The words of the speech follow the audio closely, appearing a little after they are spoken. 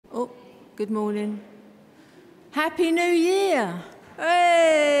Good morning. Happy New Year!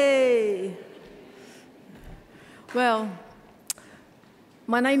 Hey! Well,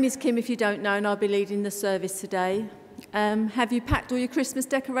 my name is Kim, if you don't know, and I'll be leading the service today. Have you packed all your Christmas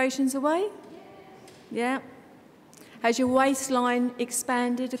decorations away? Yeah? Has your waistline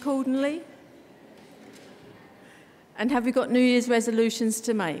expanded accordingly? And have we got New Year's resolutions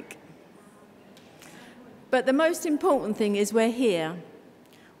to make? But the most important thing is we're here.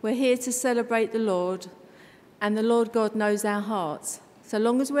 We're here to celebrate the Lord, and the Lord God knows our hearts. So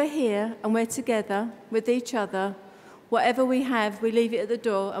long as we're here and we're together with each other, whatever we have, we leave it at the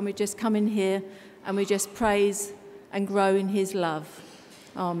door and we just come in here and we just praise and grow in his love.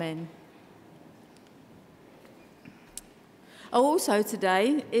 Amen. Also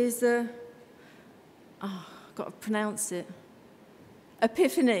today is, I've got to pronounce it,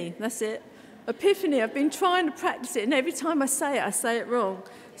 Epiphany, that's it. Epiphany, I've been trying to practice it, and every time I say it wrong.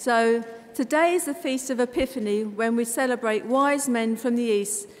 So today is the Feast of Epiphany, when we celebrate wise men from the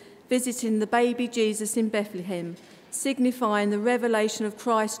East visiting the baby Jesus in Bethlehem, signifying the revelation of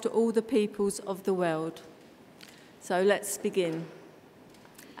Christ to all the peoples of the world. So let's begin.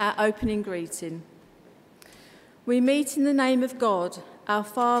 Our opening greeting. We meet in the name of God, our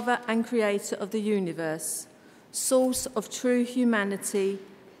Father and Creator of the universe, source of true humanity,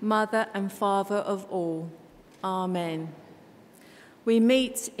 Mother and Father of all. Amen. We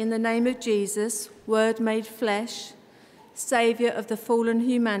meet in the name of Jesus, Word made flesh, Saviour of the fallen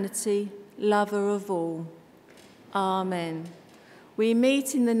humanity, Lover of all. Amen. We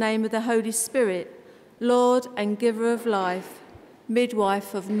meet in the name of the Holy Spirit, Lord and Giver of life,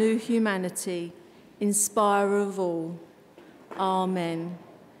 Midwife of new humanity, Inspirer of all. Amen.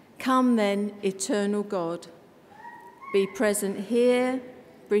 Come then, eternal God, be present here,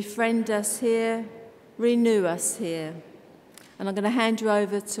 befriend us here, renew us here. And I'm going to hand you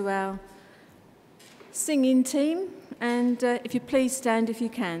over to our singing team, and if you please stand if you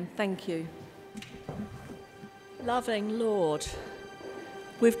can. Thank you. Loving Lord,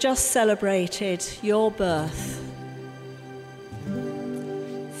 we've just celebrated your birth.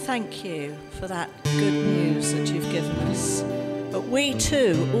 Thank you for that good news that you've given us. But we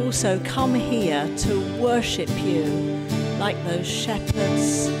too also come here to worship you like those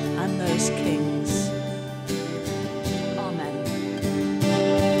shepherds and those kings. Amen.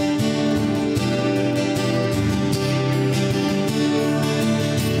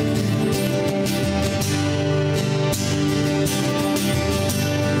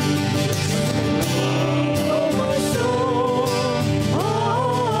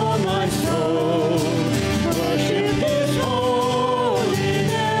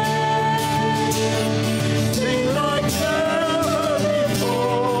 Sing like never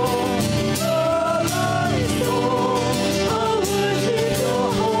before.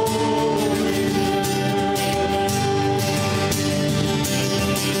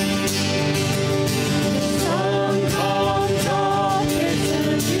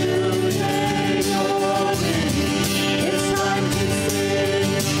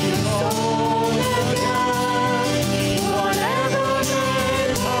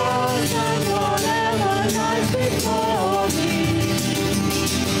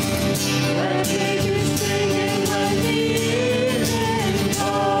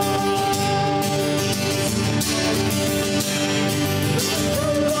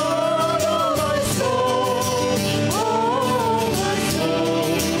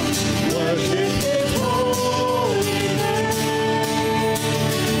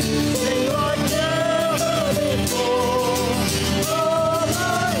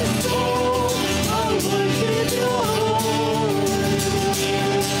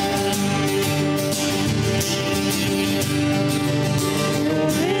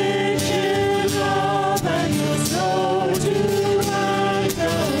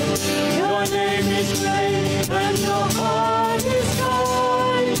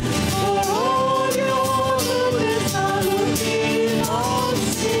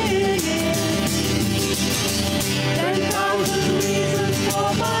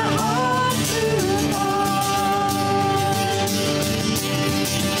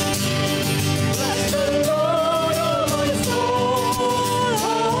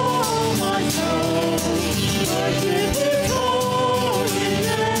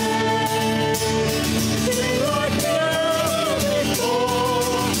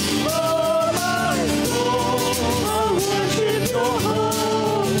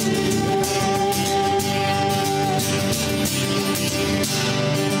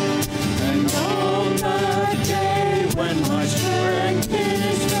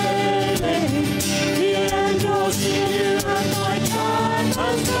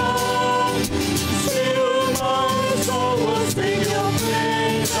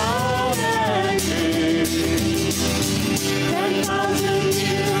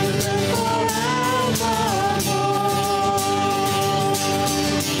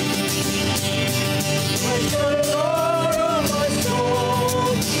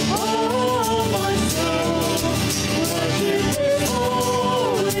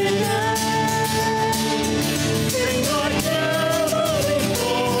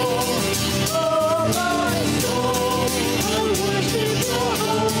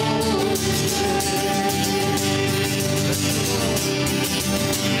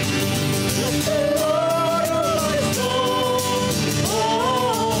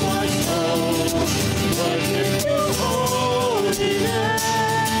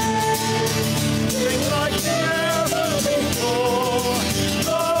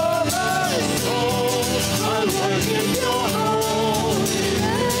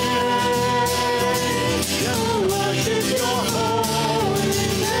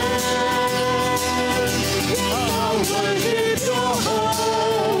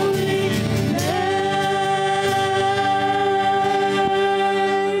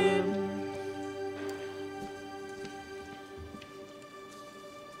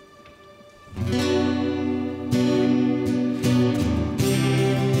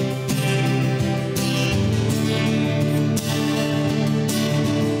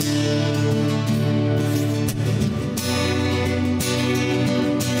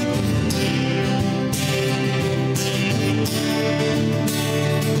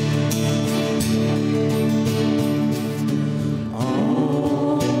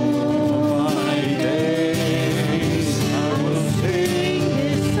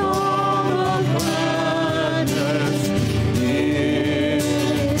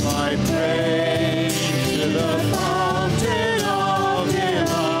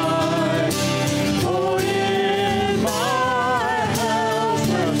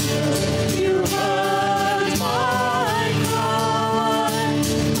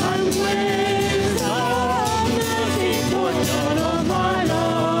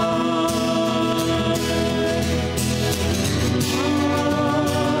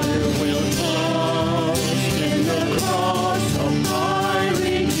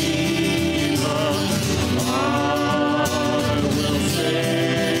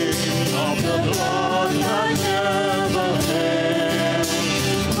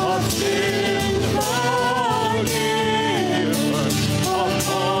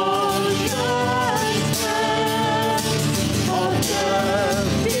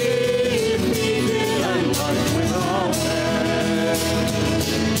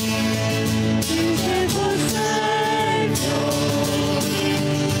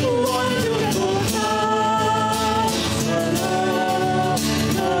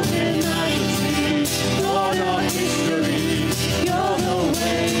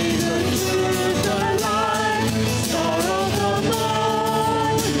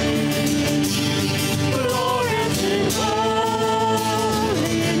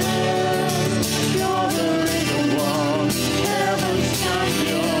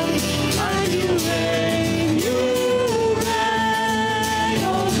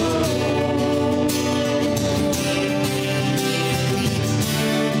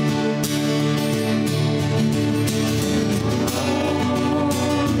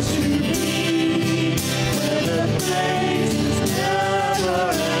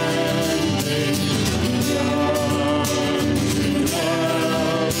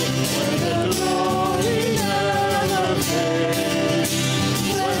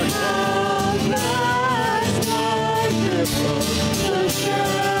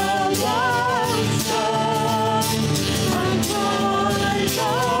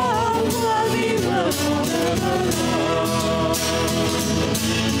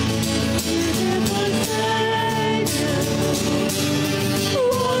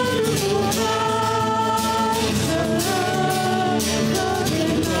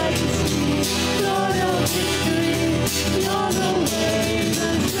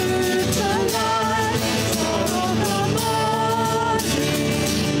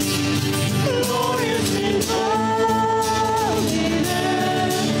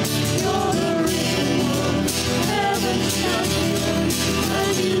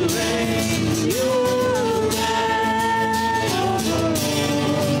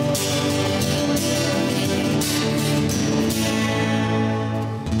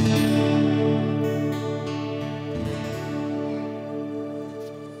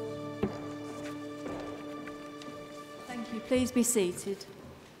 Please be seated.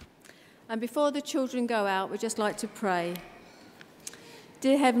 And before the children go out, we'd just like to pray.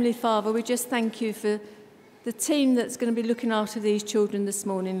 Dear Heavenly Father, we just thank you for the team that's going to be looking after these children this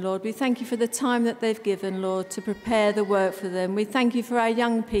morning, Lord. We thank you for the time that they've given, Lord, to prepare the work for them. We thank you for our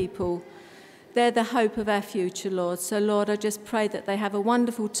young people. They're the hope of our future, Lord. So, Lord, I just pray that they have a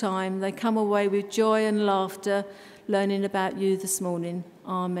wonderful time. They come away with joy and laughter, learning about you this morning.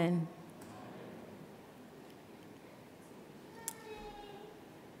 Amen.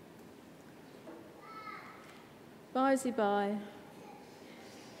 Bye.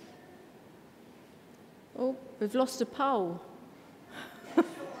 Oh, we've lost a poll.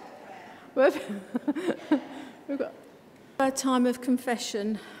 We've got a time of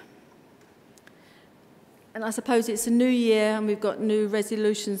confession. And I suppose it's a new year and we've got new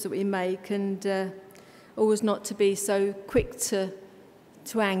resolutions that we make, and always not to be so quick to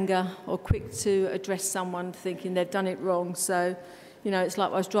anger or quick to address someone thinking they've done it wrong. So, you know, it's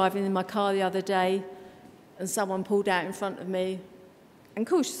like I was driving in my car the other day and someone pulled out in front of me. And of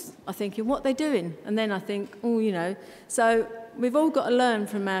course, I'm thinking, what are they doing? And then I think, oh, you know. So we've all got to learn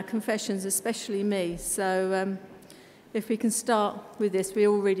from our confessions, especially me. So if we can start with this, we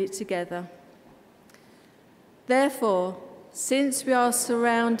all read it together. Therefore, since we are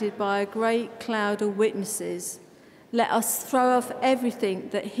surrounded by a great cloud of witnesses, let us throw off everything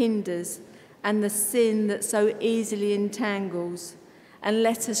that hinders and the sin that so easily entangles, and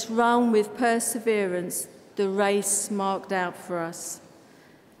let us run with perseverance the race marked out for us.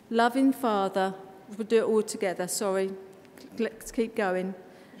 Loving Father, we'll do it all together, sorry, let's keep going.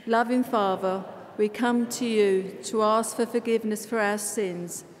 Loving Father, we come to you to ask for forgiveness for our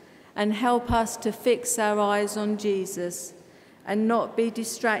sins and help us to fix our eyes on Jesus and not be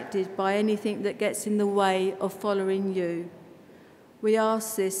distracted by anything that gets in the way of following you. We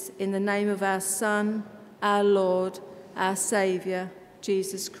ask this in the name of our Son, our Lord, our Saviour,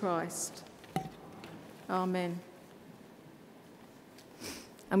 Jesus Christ. Amen.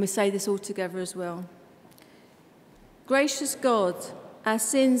 And we say this all together as well. Gracious God, our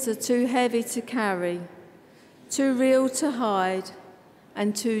sins are too heavy to carry, too real to hide,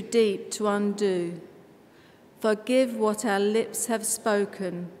 and too deep to undo. Forgive what our lips have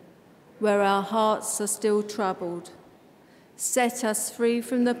spoken, where our hearts are still troubled. Set us free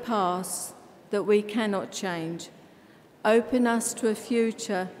from the past that we cannot change. Open us to a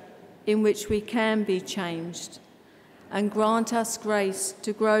future in which we can be changed, and grant us grace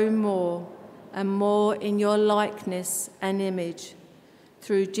to grow more and more in your likeness and image,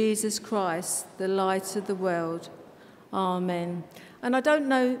 through Jesus Christ, the light of the world. Amen. And I don't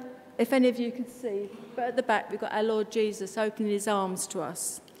know if any of you can see, but at the back we've got our Lord Jesus opening his arms to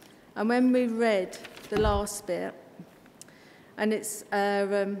us. And when we read the last bit, and it's,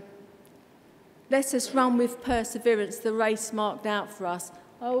 let us run with perseverance the race marked out for us,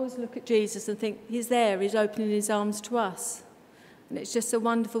 I always look at Jesus and think, he's there, he's opening his arms to us. And it's just a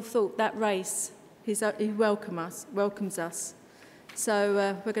wonderful thought, that race, he welcomes us.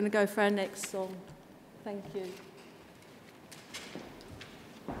 So we're going to go for our next song. Thank you.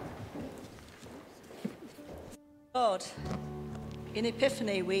 God, in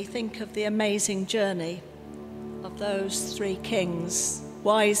Epiphany we think of the amazing journey of those three kings,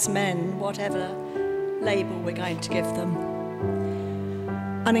 wise men, whatever label we're going to give them.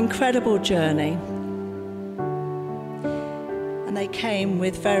 An incredible journey. And they came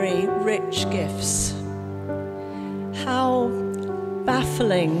with very rich gifts. How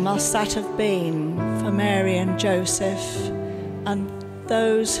baffling must that have been for Mary and Joseph and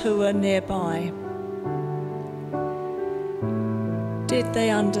those who were nearby? Did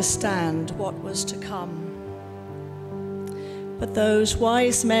they understand what was to come? But those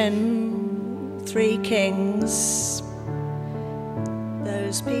wise men, three kings,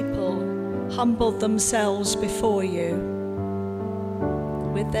 those people humbled themselves before you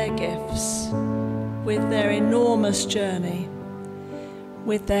with their gifts, with their enormous journey,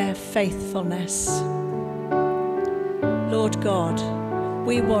 with their faithfulness. Lord God,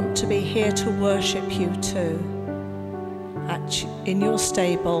 we want to be here to worship you too, in your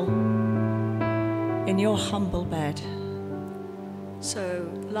stable, in your humble bed. So,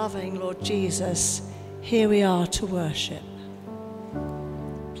 loving Lord Jesus, here we are to worship.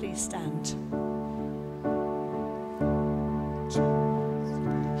 Please stand.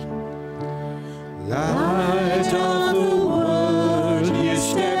 Light of the world, you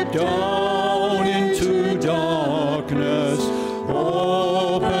stepped down into darkness,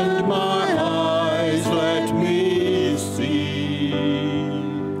 opened my eyes, let me see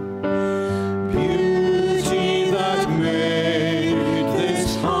beauty that made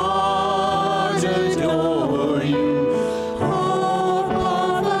this heart adore you.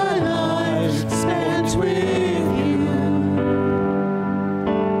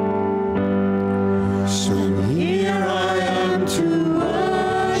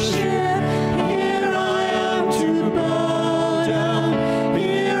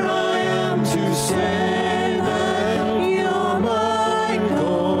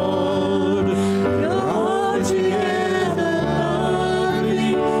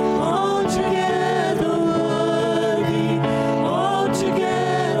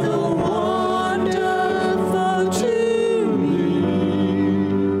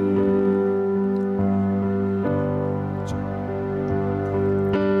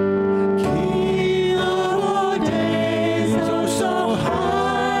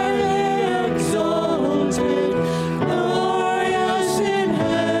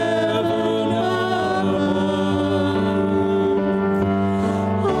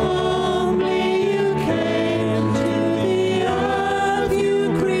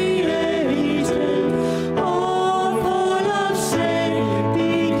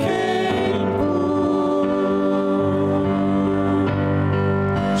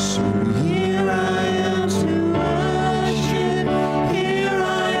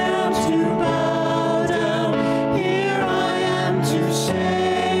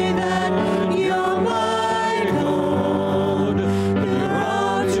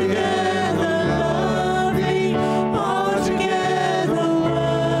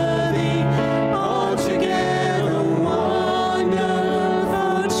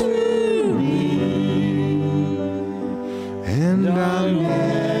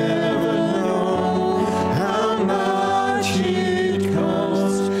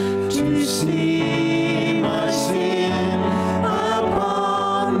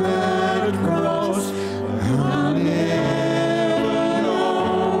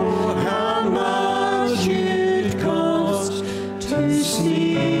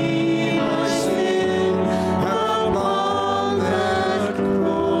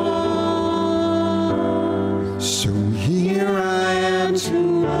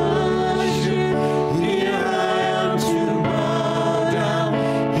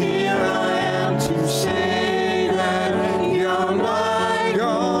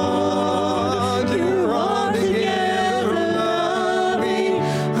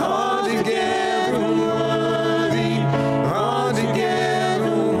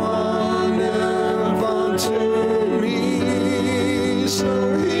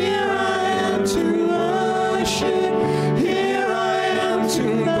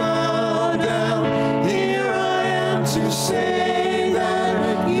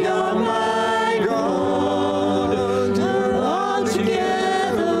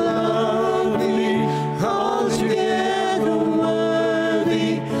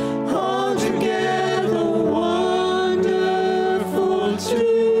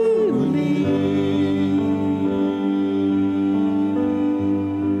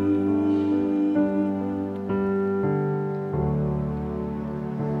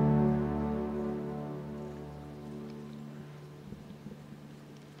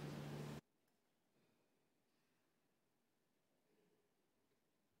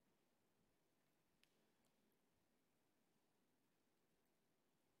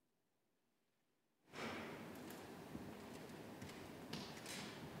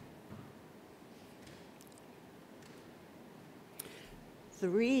 The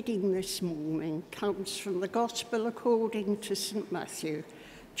reading this morning comes from the Gospel according to St. Matthew,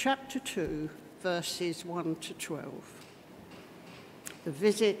 chapter 2, verses 1 to 12. The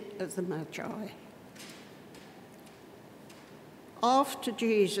visit of the Magi. After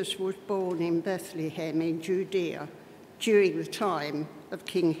Jesus was born in Bethlehem in Judea, during the time of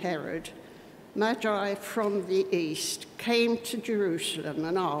King Herod, Magi from the east came to Jerusalem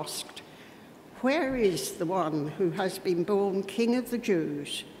and asked, "Where is the one who has been born King of the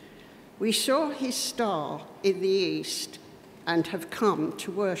Jews? We saw his star in the east and have come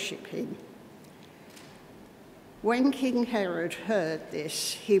to worship him." When King Herod heard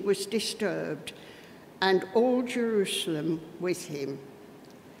this, he was disturbed, and all Jerusalem with him.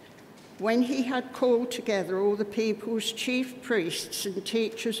 When he had called together all the people's chief priests and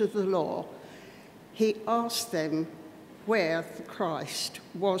teachers of the law, he asked them where the Christ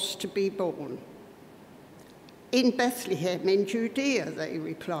was to be born. "In Bethlehem in Judea," they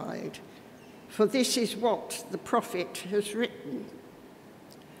replied, "for this is what the prophet has written.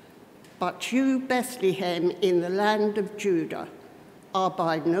 But you, Bethlehem, in the land of Judah, are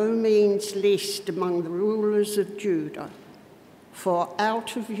by no means least among the rulers of Judah, for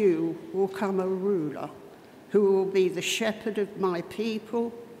out of you will come a ruler who will be the shepherd of my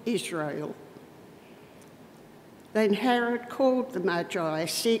people, Israel." Then Herod called the Magi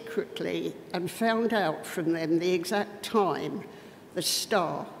secretly and found out from them the exact time the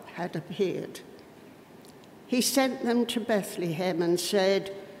star had appeared. He sent them to Bethlehem and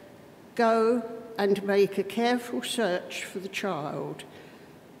said, "Go and make a careful search for the child.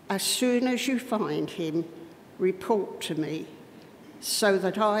 As soon as you find him, report to me, so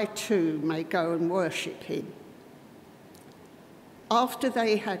that I too may go and worship him." After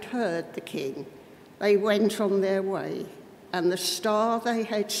they had heard the king, they went on their way, and the star they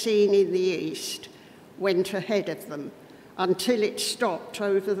had seen in the east went ahead of them until it stopped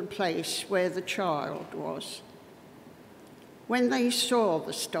over the place where the child was. When they saw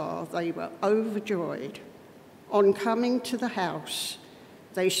the star, they were overjoyed. On coming to the house,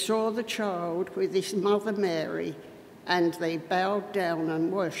 they saw the child with his mother Mary, and they bowed down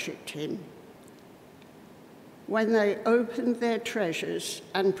and worshipped him. When they opened their treasures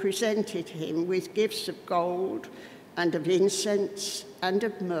and presented him with gifts of gold and of incense and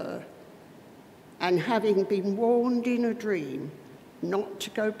of myrrh, and having been warned in a dream not to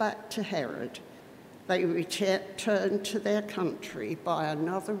go back to Herod, they returned to their country by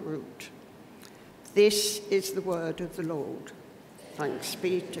another route. This is the word of the Lord. Thanks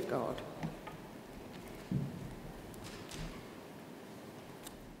be to God.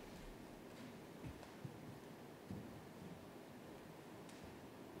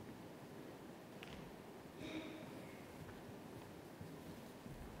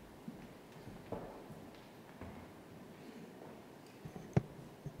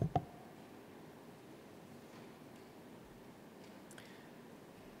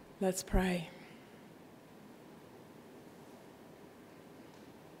 Let's pray.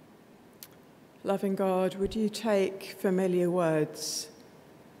 Loving God, would you take familiar words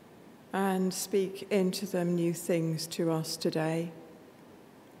and speak into them new things to us today,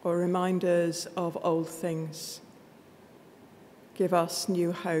 or remind us of old things? Give us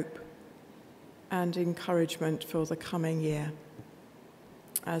new hope and encouragement for the coming year,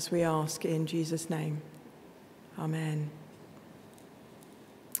 as we ask in Jesus' name. Amen.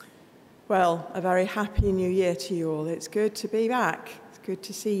 Well, a very happy new year to you all. It's good to be back. It's good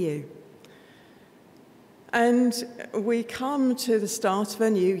to see you. And we come to the start of a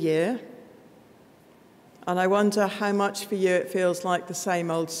new year, and I wonder how much for you it feels like the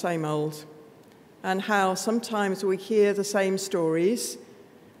same old, and how sometimes we hear the same stories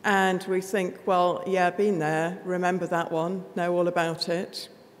and we think, well, yeah, been there, remember that one, know all about it.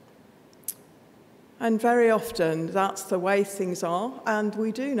 And very often that's the way things are, and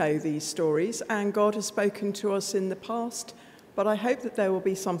we do know these stories, and God has spoken to us in the past, but I hope that there will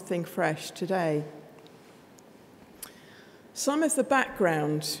be something fresh today. Some of the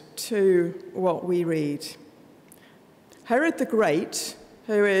background to what we read. Herod the Great,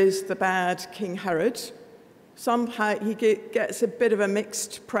 who is the bad King Herod, somehow he gets a bit of a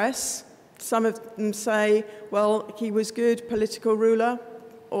mixed press. Some of them say, well, he was good political ruler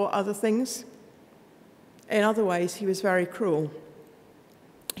or other things. In other ways, he was very cruel.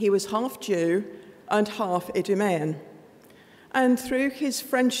 He was half Jew and half Idumean. And through his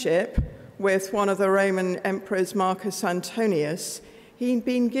friendship with one of the Roman emperors, Marcus Antonius, he'd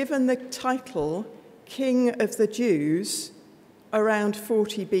been given the title King of the Jews around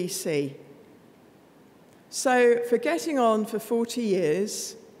 40 BC. So for getting on for 40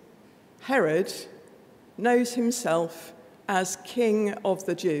 years, Herod knows himself as King of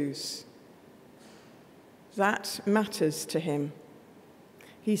the Jews. That matters to him.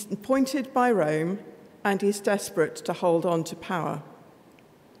 He's appointed by Rome, and he's desperate to hold on to power.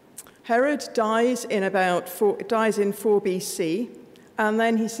 Herod dies in 4 BC, and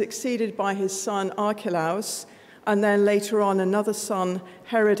then he's succeeded by his son Archelaus, and then later on another son,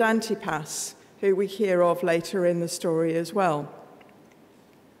 Herod Antipas, who we hear of later in the story as well.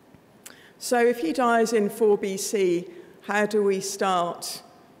 So if he dies in 4 BC, how do we start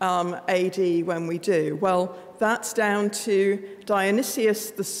AD when we do? Well, that's down to Dionysius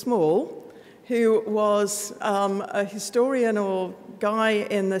the Small, who was a historian or guy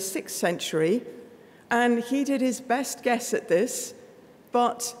in the 6th century, and he did his best guess at this,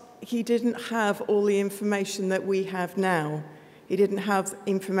 but he didn't have all the information that we have now. He didn't have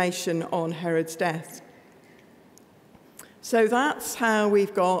information on Herod's death. So that's how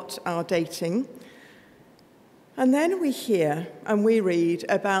we've got our dating. And then we hear and we read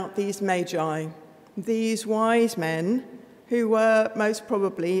about these magi, these wise men who were most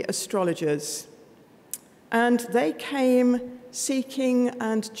probably astrologers. And they came seeking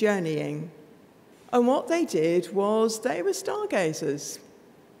and journeying. And what they did was they were stargazers.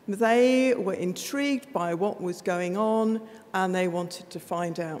 They were intrigued by what was going on, and they wanted to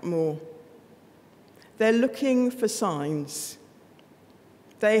find out more. They're looking for signs.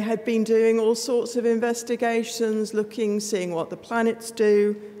 They had been doing all sorts of investigations, seeing what the planets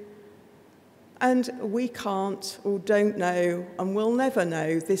do. And we can't or don't know, and will never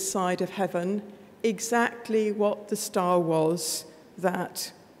know this side of heaven, exactly what the star was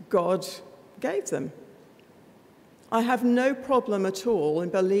that God gave them. I have no problem at all in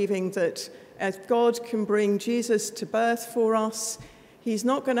believing that as God can bring Jesus to birth for us, he's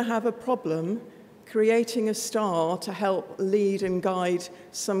not going to have a problem creating a star to help lead and guide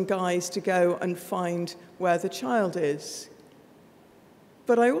some guys to go and find where the child is.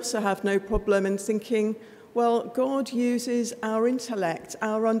 But I also have no problem in thinking, well, God uses our intellect,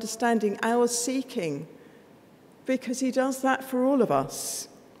 our understanding, our seeking, because he does that for all of us.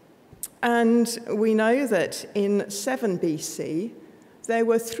 And we know that in 7 BC, there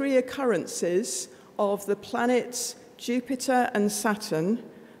were 3 occurrences of the planets Jupiter and Saturn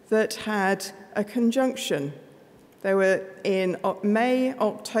that had a conjunction. They were in May,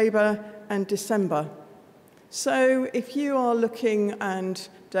 October, and December. So if you are looking and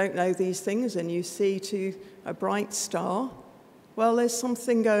don't know these things and you see to a bright star, well, there's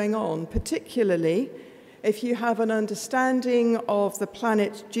something going on, particularly if you have an understanding of the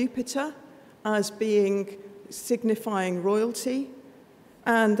planet Jupiter as being signifying royalty,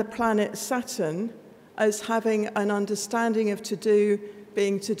 and the planet Saturn as having an understanding of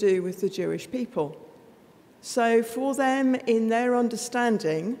being to do with the Jewish people. So for them, in their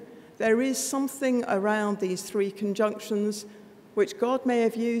understanding, there is something around these 3 conjunctions which God may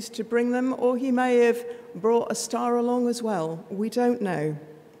have used to bring them, or he may have brought a star along as well. We don't know.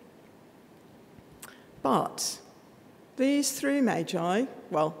 But these 3 magi,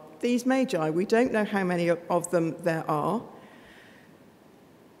 we don't know how many of them there are,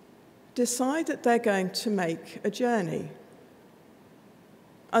 decide that they're going to make a journey.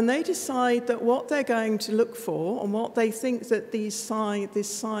 And they decide that what they're going to look for and what they think that this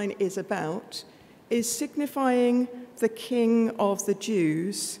sign is about is signifying the King of the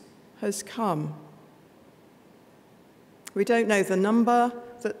Jews has come. We don't know the number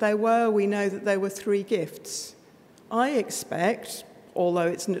that there were. We know that there were 3 gifts. I expect, although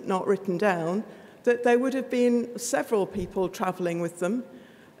it's not written down, that there would have been several people travelling with them.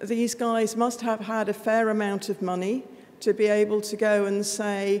 These guys must have had a fair amount of money to be able to go and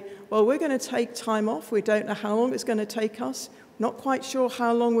say, well, we're going to take time off. We don't know how long it's going to take us. Not quite sure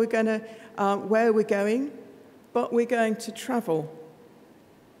how long we're going to, where we're going, but we're going to travel.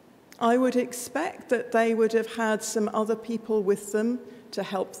 I would expect that they would have had some other people with them to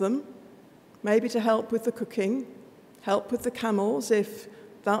help them, maybe to help with the cooking, help with the camels, if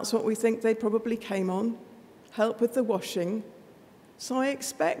that's what we think they probably came on, help with the washing. So I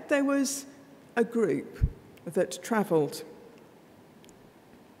expect there was a group that travelled.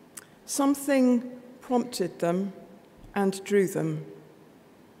 Something prompted them and drew them,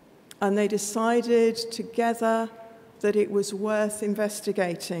 and they decided together that it was worth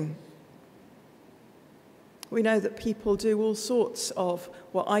investigating. We know that people do all sorts of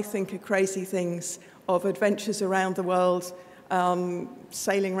what I think are crazy things, of adventures around the world,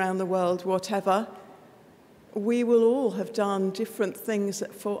 sailing around the world, whatever. We will all have done different things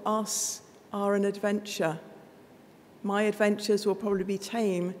that for us are an adventure. My adventures will probably be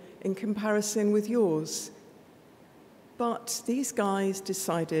tame in comparison with yours. But these guys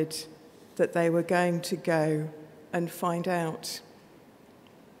decided that they were going to go and find out.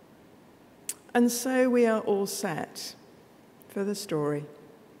 And so we are all set for the story,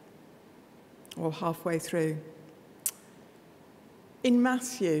 or halfway through. In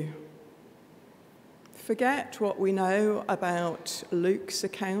Matthew, forget what we know about Luke's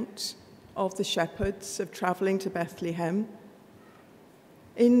account of the shepherds of travelling to Bethlehem.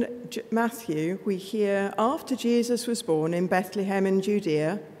 In Matthew, we hear, after Jesus was born in Bethlehem in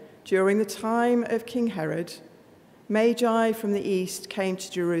Judea, during the time of King Herod, Magi from the east came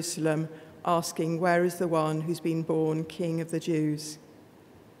to Jerusalem, asking, "Where is the one who's been born King of the Jews?"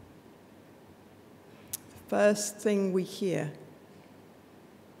 First thing we hear,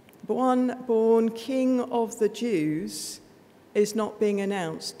 one born King of the Jews is not being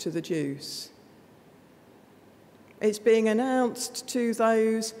announced to the Jews. It's being announced to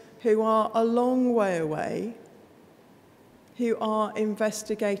those who are a long way away, who are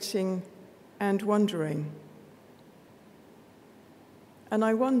investigating and wondering. And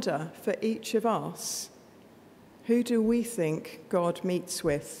I wonder, for each of us, who do we think God meets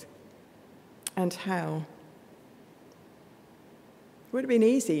with and how? It would have been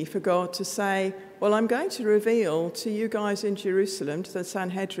easy for God to say, well, I'm going to reveal to you guys in Jerusalem, to the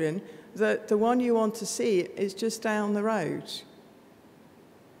Sanhedrin, that the one you want to see is just down the road.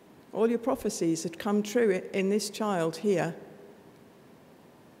 All your prophecies had come true in this child here.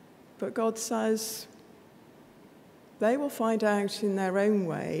 But God says, they will find out in their own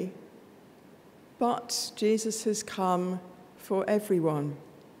way, but Jesus has come for everyone.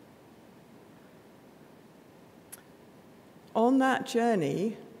 On that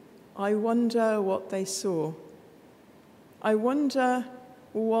journey, I wonder what they saw. I wonder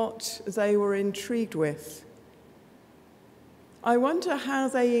what they were intrigued with. I wonder how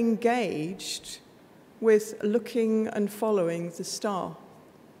they engaged with looking and following the star.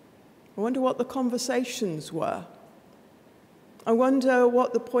 I wonder what the conversations were. I wonder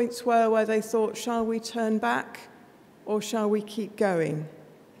what the points were where they thought, shall we turn back or shall we keep going?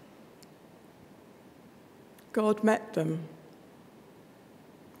 God met them,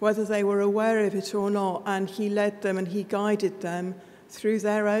 whether they were aware of it or not, and he led them and he guided them through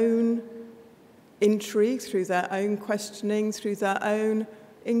their own intrigue, through their own questioning, through their own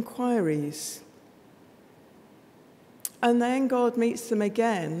inquiries. And then God meets them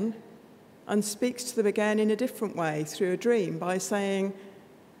again and speaks to them again in a different way, through a dream, by saying,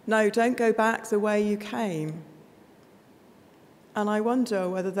 no, don't go back the way you came. And I wonder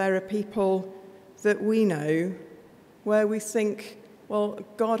whether there are people that we know where we think, well,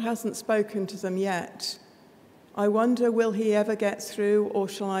 God hasn't spoken to them yet. I wonder, will he ever get through, or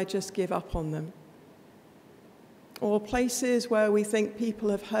shall I just give up on them? Or places where we think people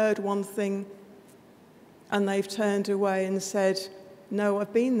have heard one thing and they've turned away and said, no,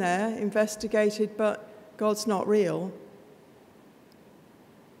 I've been there, investigated, but God's not real.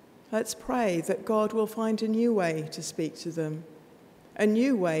 Let's pray that God will find a new way to speak to them, a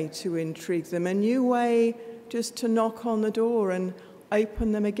new way to intrigue them, a new way just to knock on the door and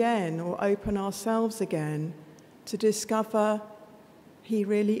open them again, or open ourselves again, to discover he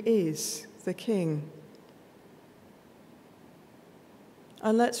really is the King.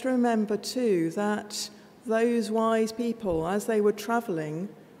 And let's remember too that those wise people, as they were travelling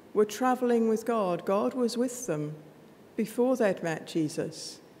with God. God was with them before they'd met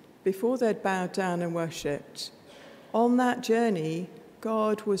Jesus, before they'd bowed down and worshipped. On that journey,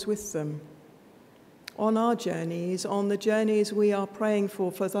 God was with them. On our journeys, on the journeys we are praying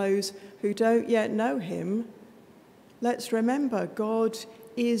for those who don't yet know him, let's remember God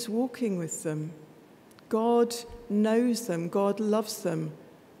is walking with them. God knows them. God loves them.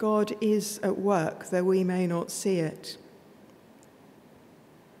 God is at work, though we may not see it.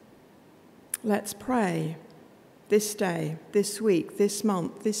 Let's pray this day, this week, this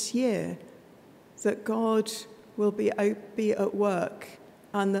month, this year, that God will be at work,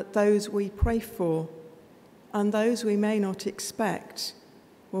 and that those we pray for and those we may not expect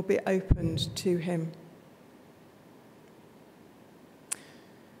will be opened to him.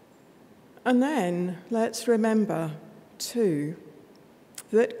 And then let's remember, too,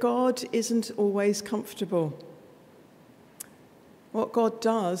 that God isn't always comfortable. What God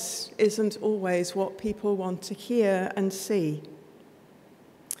does isn't always what people want to hear and see.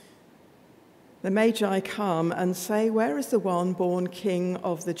 The Magi come and say, where is the one born King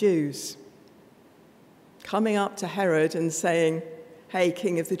of the Jews? Coming up to Herod and saying, hey,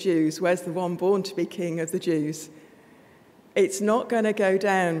 King of the Jews, where's the one born to be King of the Jews? It's not going to go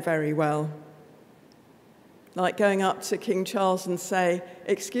down very well. Like going up to King Charles and say,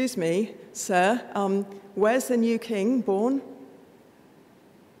 excuse me, sir, where's the new king born?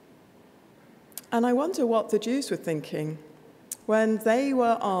 And I wonder what the Jews were thinking when they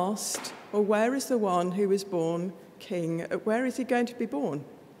were asked, well, where is the one who was born king? Where is he going to be born?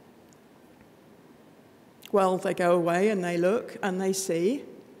 Well, they go away and they look and they see.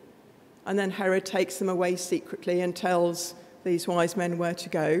 And then Herod takes them away secretly and tells these wise men where to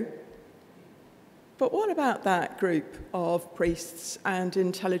go. But what about that group of priests and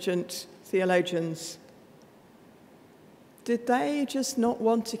intelligent theologians? Did they just not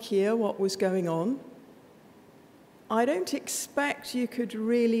want to hear what was going on? I don't expect you could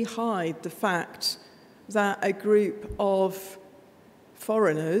really hide the fact that a group of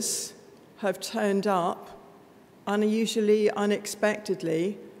foreigners have turned up unusually,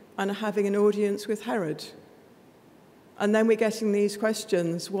 unexpectedly, and are having an audience with Herod. And then we're getting these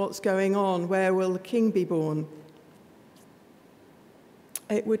questions: what's going on? Where will the king be born?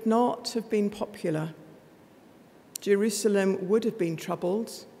 It would not have been popular. Jerusalem would have been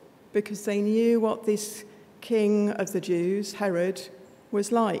troubled because they knew what this king of the Jews, Herod,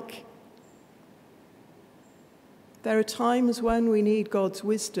 was like. There are times when we need God's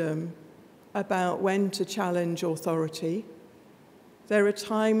wisdom about when to challenge authority. There are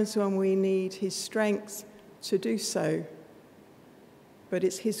times when we need his strength to do so, but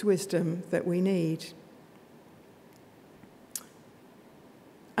it's his wisdom that we need.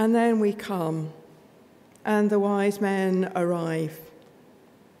 And then we come, and the wise men arrive.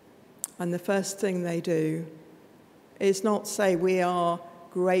 And the first thing they do is not say, we are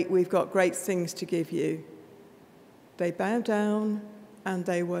great, we've got great things to give you. They bow down and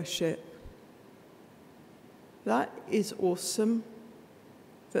they worship. That is awesome,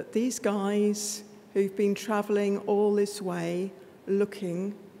 that these guys who've been travelling all this way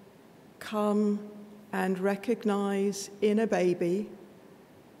looking come and recognise in a baby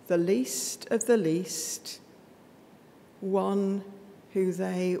the least of the least, one who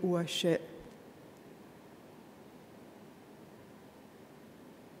they worship.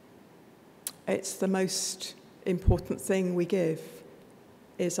 It's the most important thing we give,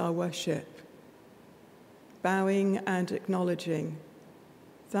 is our worship. Bowing and acknowledging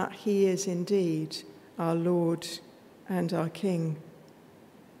that he is indeed our Lord and our King.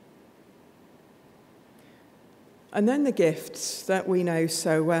 And then the gifts that we know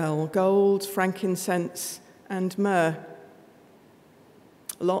so well: gold, frankincense, and myrrh.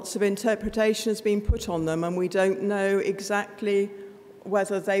 Lots of interpretation has been put on them, and we don't know exactly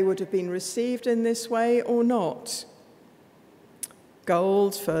whether they would have been received in this way or not.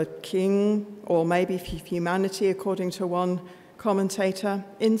 Gold for king, or maybe for humanity, according to one commentator.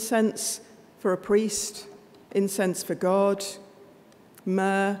 Incense for a priest, incense for God.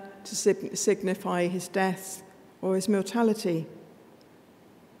 Myrrh to signify his death or his mortality.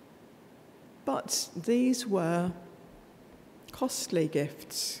 But these were costly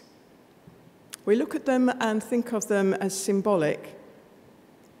gifts. We look at them and think of them as symbolic.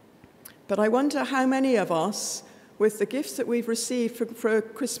 But I wonder how many of us, with the gifts that we've received for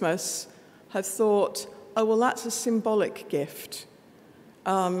Christmas, have thought, oh, well, that's a symbolic gift.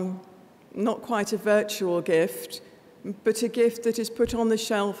 Not quite a virtual gift, but a gift that is put on the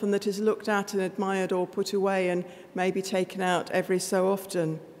shelf and that is looked at and admired or put away and maybe taken out every so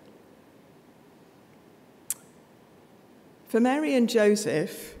often. For Mary and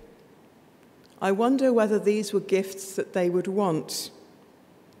Joseph, I wonder whether these were gifts that they would want.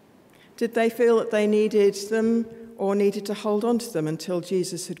 Did they feel that they needed them or needed to hold on to them until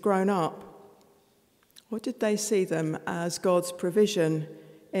Jesus had grown up? Or did they see them as God's provision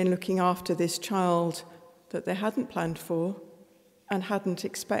in looking after this child that they hadn't planned for and hadn't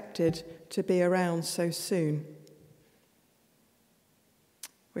expected to be around so soon?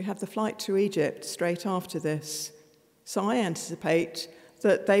 We have the flight to Egypt straight after this, so I anticipate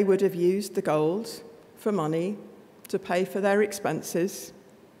that they would have used the gold for money to pay for their expenses.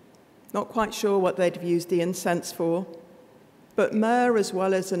 Not quite sure what they'd have used the incense for, but myrrh, as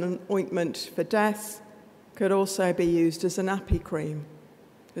well as an ointment for death, could also be used as a nappy cream,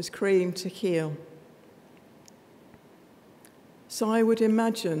 as cream to heal. So I would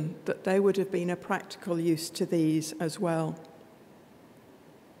imagine that there would have been a practical use to these as well.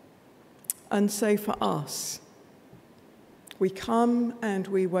 And so for us, we come and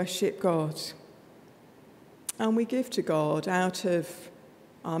we worship God. And we give to God out of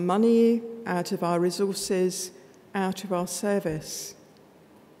our money, out of our resources, out of our service.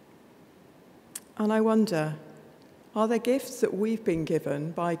 And I wonder, are there gifts that we've been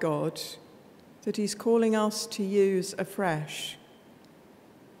given by God that he's calling us to use afresh?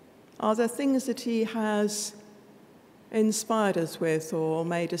 Are there things that he has inspired us with or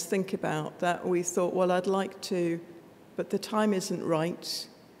made us think about that we thought, well, I'd like to, but the time isn't right?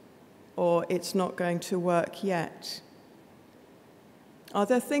 or it's not going to work yet? Are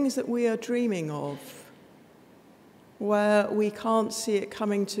there things that we are dreaming of where we can't see it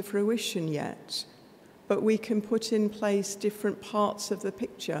coming to fruition yet, but we can put in place different parts of the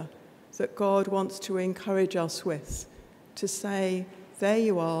picture that God wants to encourage us with, to say, there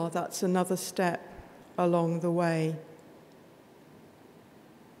you are, that's another step along the way.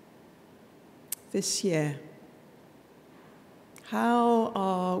 This year, how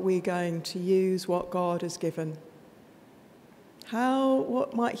are we going to use what God has given?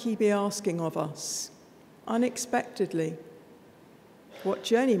 What might he be asking of us unexpectedly? What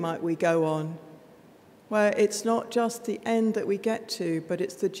journey might we go on where it's not just the end that we get to, but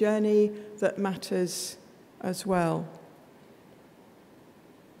it's the journey that matters as well?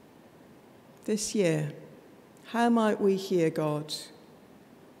 This year, how might we hear God?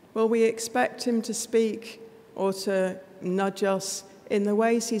 Will we expect him to speak or to nudge us in the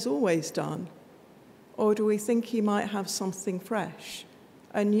ways he's always done? Or do we think he might have something fresh,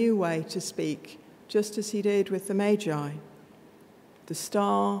 a new way to speak, just as he did with the Magi? The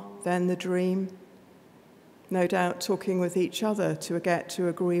star, then the dream, no doubt talking with each other to get to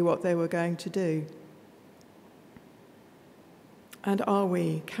agree what they were going to do. And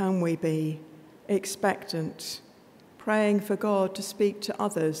can we be expectant, praying for God to speak to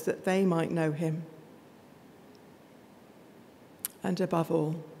others that they might know him? And above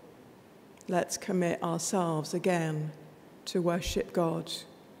all, let's commit ourselves again to worship God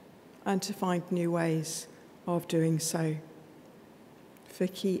and to find new ways of doing so. For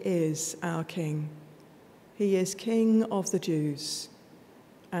he is our King. He is King of the Jews,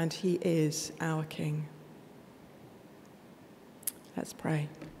 and he is our King. Let's pray.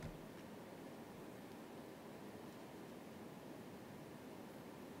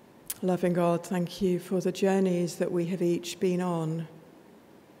 Loving God, thank you for the journeys that we have each been on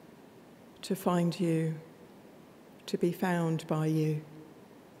to find you, to be found by you.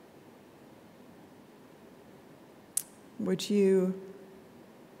 Would you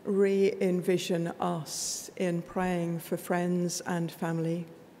re-envision us in praying for friends and family?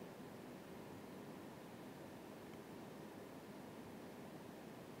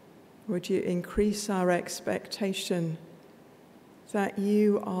 Would you increase our expectation that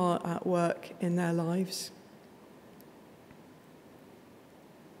you are at work in their lives?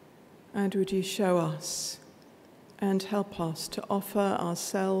 And would you show us and help us to offer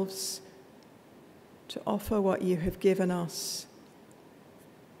ourselves, to offer what you have given us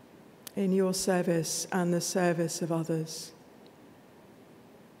in your service and the service of others?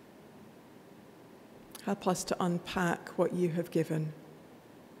 Help us to unpack what you have given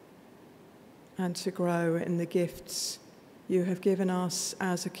and to grow in the gifts you have given us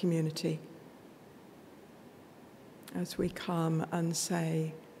as a community, as we come and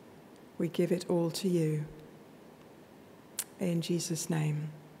say, we give it all to you. In Jesus' name,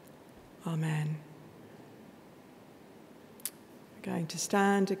 amen. We're going to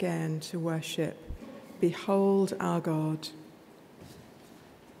stand again to worship. Behold our God.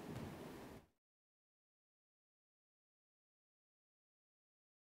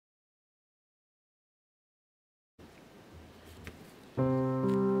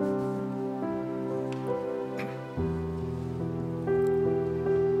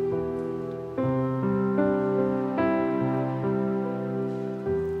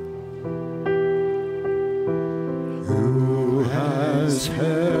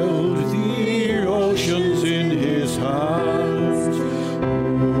 Held the oceans in his hands,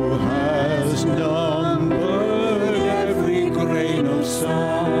 who has numbered every grain of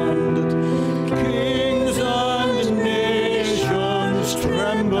sand. Kings and nations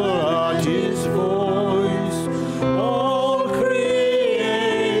tremble at his voice. All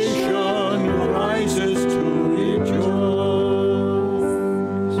creation rises to rejoice.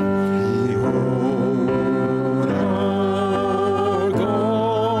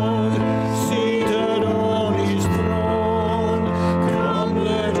 Behold, seated on his throne, come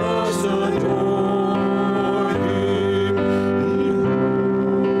let us adore him.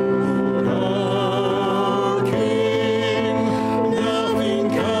 Behold,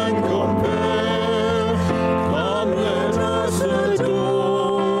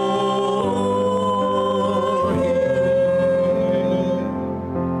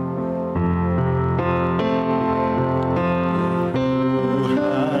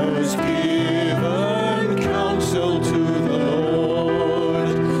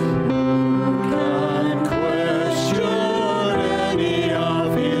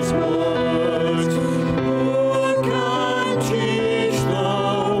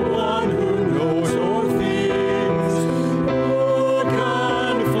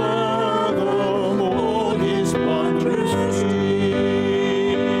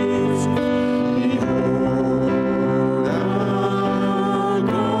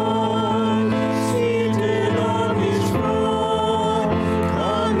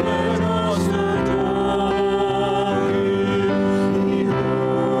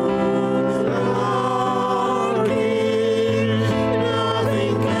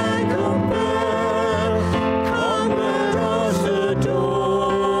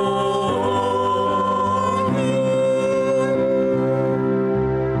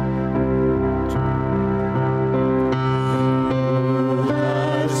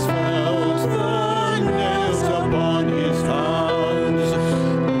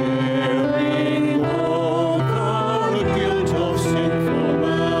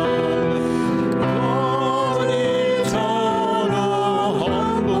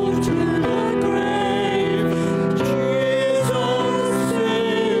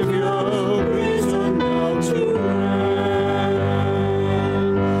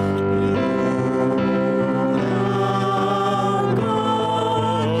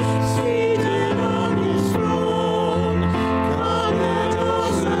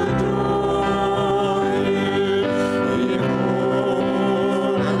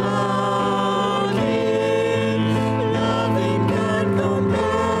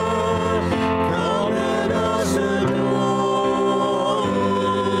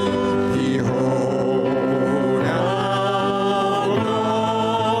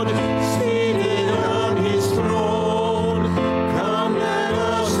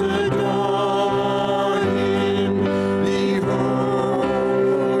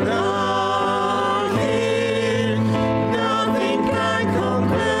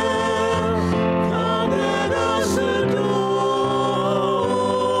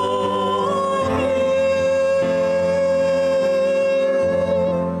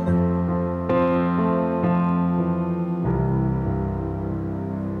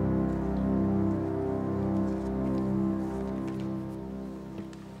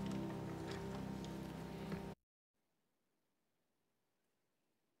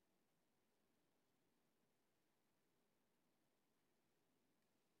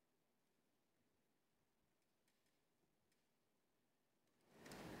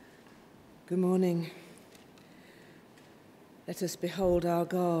 Good morning. Let us behold our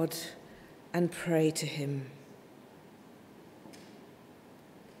God and pray to him.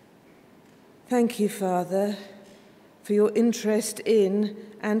 Thank you, Father, for your interest in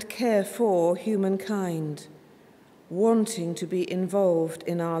and care for humankind, wanting to be involved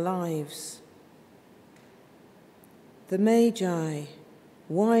in our lives. The Magi,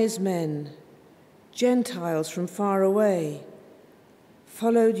 wise men, Gentiles from far away,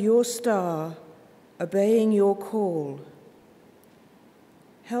 followed your star, obeying your call.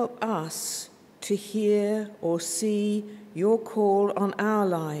 Help us to hear or see your call on our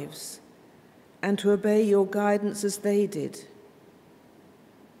lives and to obey your guidance as they did.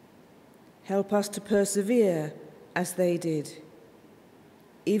 Help us to persevere as they did,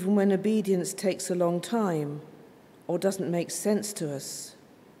 even when obedience takes a long time or doesn't make sense to us.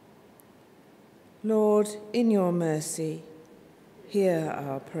 Lord, in your mercy, hear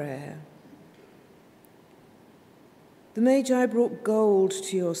our prayer. The Magi brought gold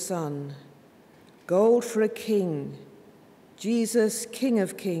to your Son, gold for a king, Jesus, King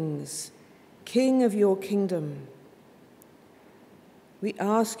of kings, King of your kingdom. We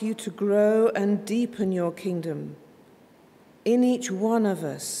ask you to grow and deepen your kingdom in each one of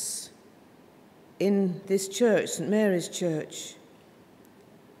us, in this church, St. Mary's Church,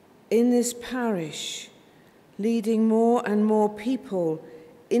 in this parish, leading more and more people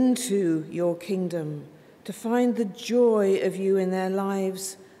into your kingdom to find the joy of you in their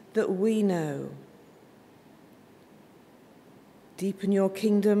lives that we know. Deepen your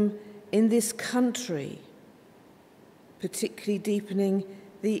kingdom in this country, particularly deepening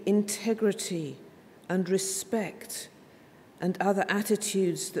the integrity and respect and other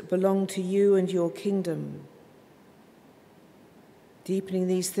attitudes that belong to you and your kingdom. Deepening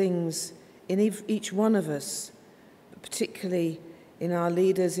these things in each one of us, but particularly in our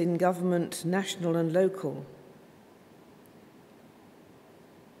leaders in government, national and local.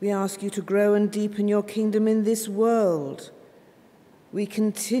 We ask you to grow and deepen your kingdom in this world. We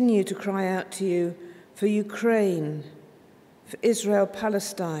continue to cry out to you for Ukraine, for Israel,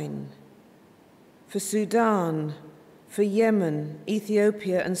 Palestine, for Sudan, for Yemen,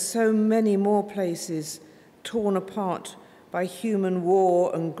 Ethiopia, and so many more places torn apart by human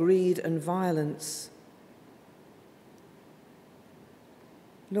war and greed and violence.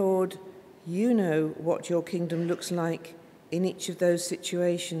 Lord, you know what your kingdom looks like in each of those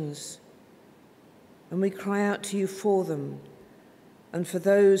situations, and we cry out to you for them and for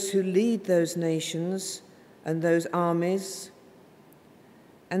those who lead those nations and those armies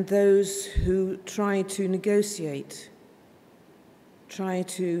and those who try to negotiate, try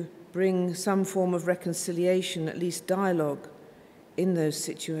to bring some form of reconciliation, at least dialogue, in those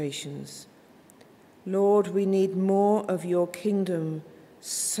situations. Lord, we need more of your kingdom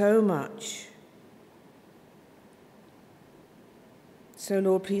so much. So,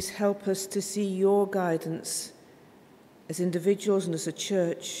 Lord, please help us to see your guidance as individuals and as a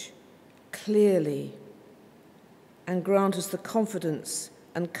church clearly, and grant us the confidence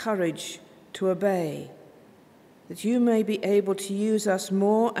and courage to obey, that you may be able to use us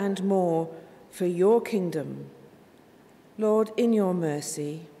more and more for your kingdom. Lord, in your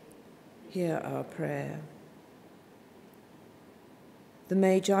mercy, hear our prayer. The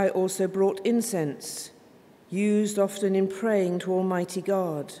Magi also brought incense, used often in praying to Almighty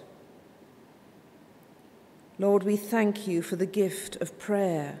God. Lord, we thank you for the gift of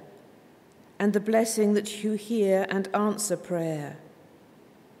prayer and the blessing that you hear and answer prayer.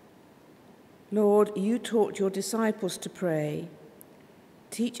 Lord, you taught your disciples to pray.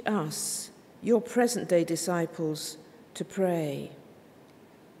 Teach us, your present-day disciples, to pray.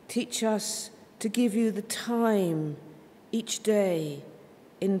 Teach us to give you the time each day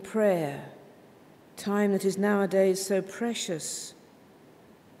in prayer, time that is nowadays so precious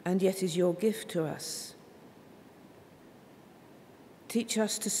and yet is your gift to us. Teach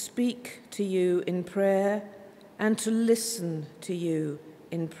us to speak to you in prayer and to listen to you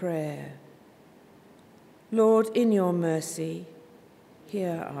in prayer. Lord, in your mercy,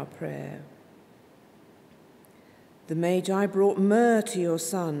 hear our prayer. The Magi brought myrrh to your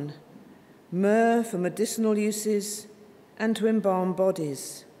Son, myrrh for medicinal uses and to embalm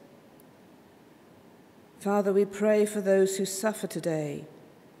bodies. Father, we pray for those who suffer today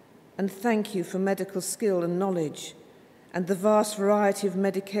and thank you for medical skill and knowledge and the vast variety of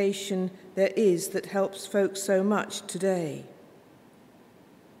medication there is that helps folks so much today.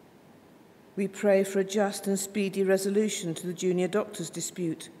 We pray for a just and speedy resolution to the junior doctors'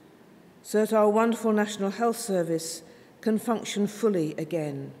 dispute so that our wonderful National Health Service can function fully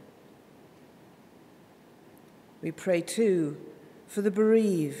again. We pray too for the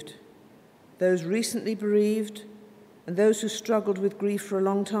bereaved, those recently bereaved, and those who struggled with grief for a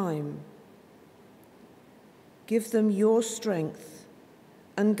long time. Give them your strength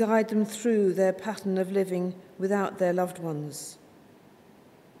and guide them through their pattern of living without their loved ones.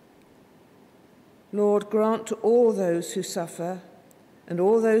 Lord, grant to all those who suffer and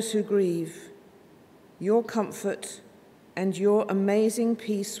all those who grieve your comfort and your amazing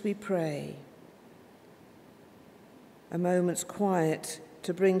peace, we pray. A moment's quiet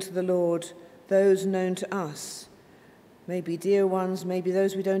to bring to the Lord those known to us, maybe dear ones, maybe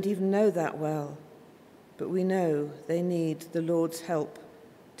those we don't even know that well, but we know they need the Lord's help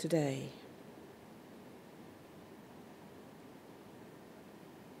today.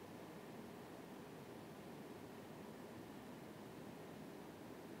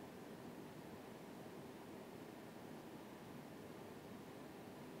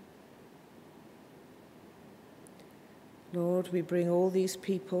 Lord, we bring all these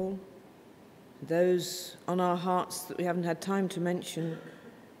people, those on our hearts that we haven't had time to mention,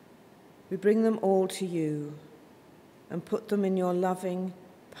 we bring them all to you and put them in your loving,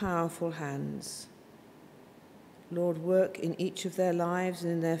 powerful hands. Lord, work in each of their lives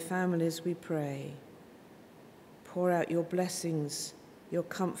and in their families, we pray. Pour out your blessings, your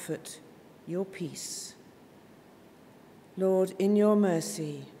comfort, your peace. Lord, in your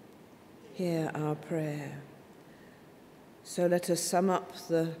mercy, hear our prayer. So let us sum up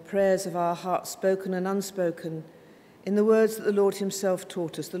the prayers of our hearts, spoken and unspoken, in the words that the Lord himself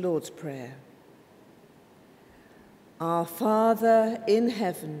taught us, the Lord's Prayer. Our Father in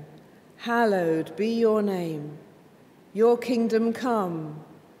heaven, hallowed be your name. Your kingdom come,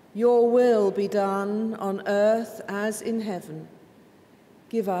 your will be done on earth as in heaven.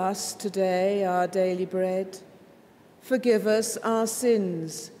 Give us today our daily bread. Forgive us our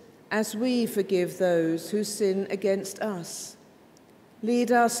sins, as we forgive those who sin against us.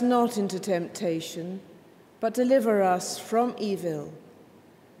 Lead us not into temptation, but deliver us from evil.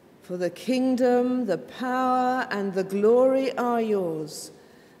 For the kingdom, the power, and the glory are yours,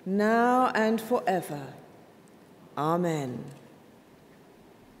 now and forever. Amen.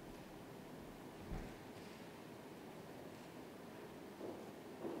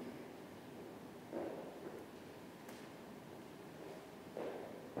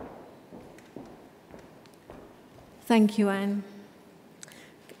 Thank you, Anne.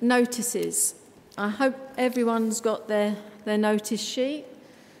 Notices. I hope everyone's got their notice sheet.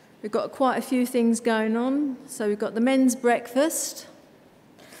 We've got quite a few things going on. So we've got the men's breakfast,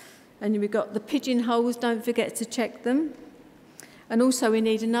 and we've got the pigeonholes, don't forget to check them. And also we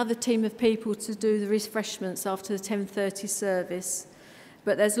need another team of people to do the refreshments after the 10:30 service.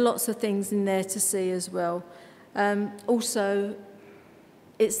 But there's lots of things in there to see as well. Also,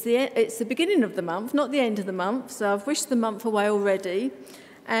 it's the beginning of the month, not the end of the month, so I've wished the month away already.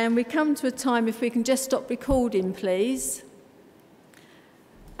 And we come to a time, if we can just stop recording, please.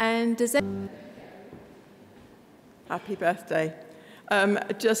 And does Happy birthday.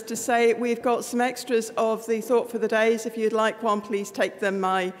 Just to say, we've got some extras of the Thought for the Days. If you'd like one, please take them.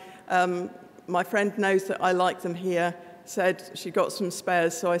 My friend knows that I like them here, said she got some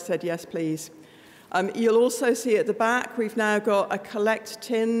spares, so I said, yes, please. You'll also see at the back, we've now got a collect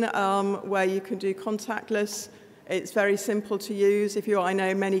tin where you can do contactless. It's very simple to use. I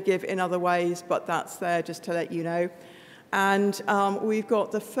know many give in other ways, but that's there just to let you know. And we've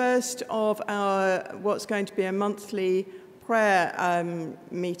got the first of our, what's going to be a monthly prayer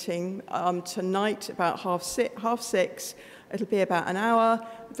meeting tonight, about half six. It'll be about an hour.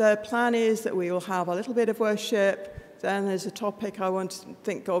 The plan is that we will have a little bit of worship. Then there's a topic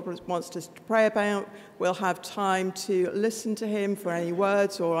think God wants us to pray about. We'll have time to listen to him for any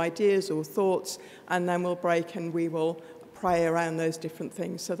words or ideas or thoughts, and then we'll break and we will pray around those different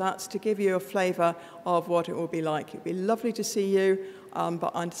things. So that's to give you a flavour of what it will be like. It'll be lovely to see you,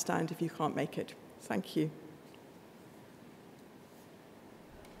 but I understand if you can't make it. Thank you.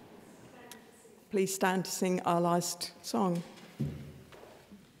 Please stand to sing our last song.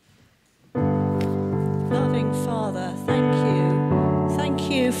 Loving Father, thank you.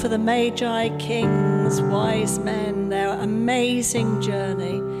 Thank you for the Magi, kings, wise men, their amazing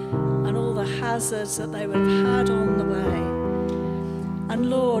journey, and all the hazards that they would have had on the way. And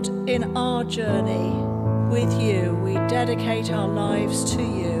Lord, in our journey with you, we dedicate our lives to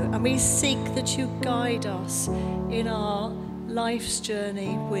you, and we seek that you guide us in our life's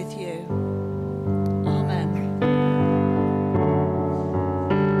journey with you. Amen.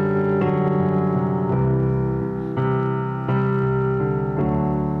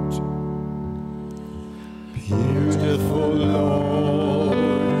 Beautiful Lord,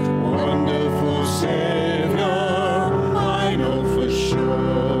 wonderful Savior, I know for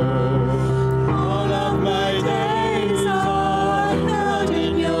sure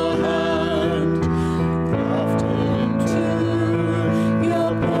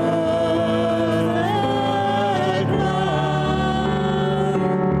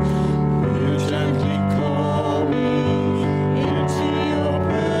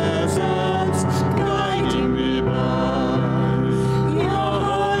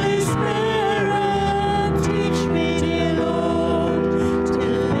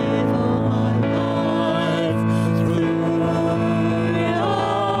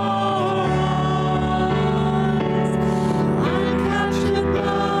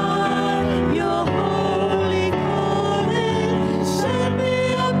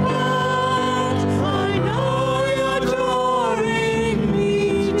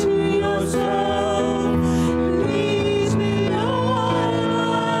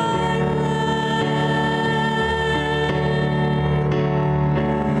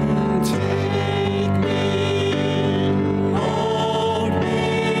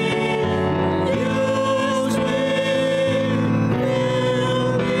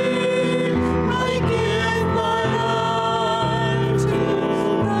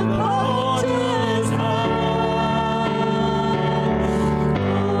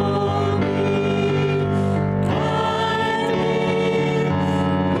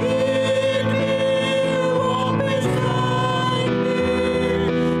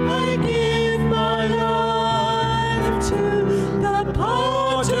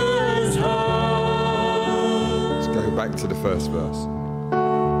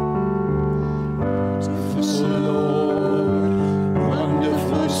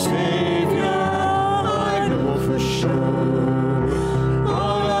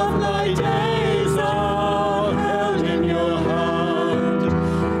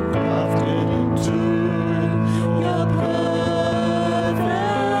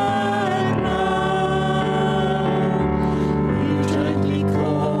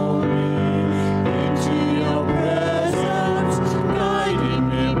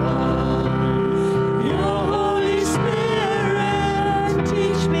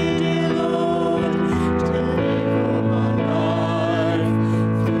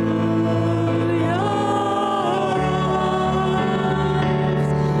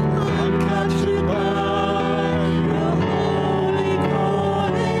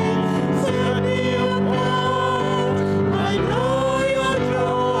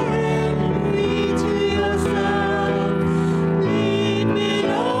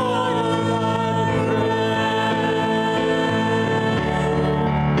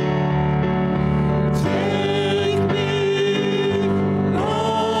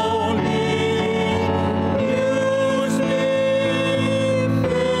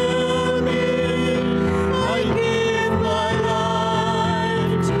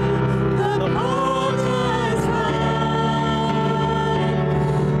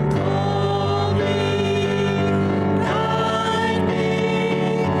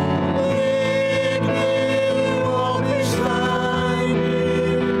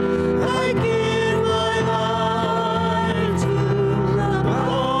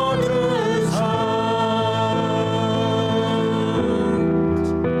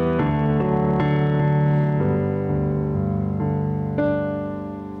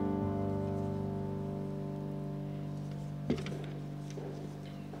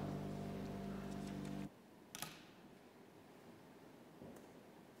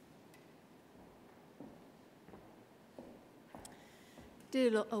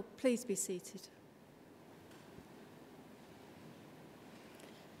Dear Lord, oh, please be seated.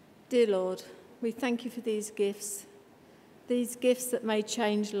 Dear Lord, we thank you for these gifts that may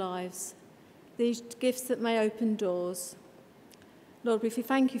change lives, these gifts that may open doors. Lord, we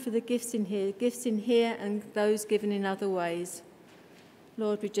thank you for the gifts in here and those given in other ways.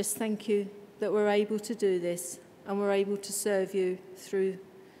 Lord, we just thank you that we're able to do this and we're able to serve you through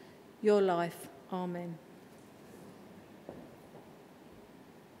your life. Amen.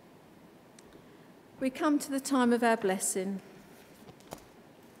 We come to the time of our blessing.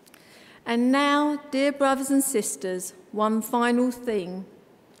 And now, dear brothers and sisters, one final thing.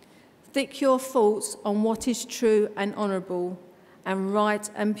 Fix your thoughts on what is true and honourable and right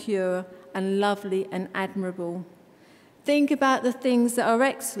and pure and lovely and admirable. Think about the things that are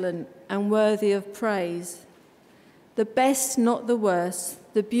excellent and worthy of praise. The best, not the worst,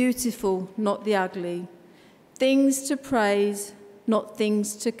 the beautiful, not the ugly. Things to praise, not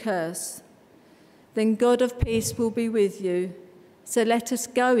things to curse. Then God of peace will be with you. So let us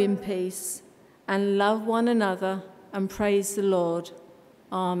go in peace and love one another and praise the Lord.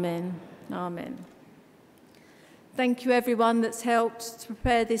 Amen. Amen. Thank you, everyone that's helped to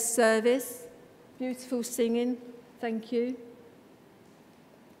prepare this service. Beautiful singing. Thank you.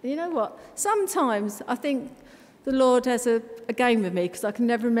 You know what? Sometimes I think the Lord has a game with me because I can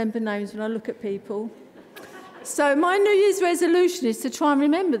never remember names when I look at people. So my New Year's resolution is to try and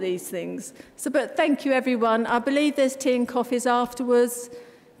remember these things. But thank you, everyone. I believe there's tea and coffees afterwards.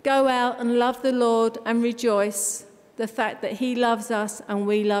 Go out and love the Lord and rejoice the fact that he loves us and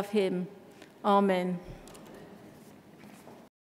we love him. Amen.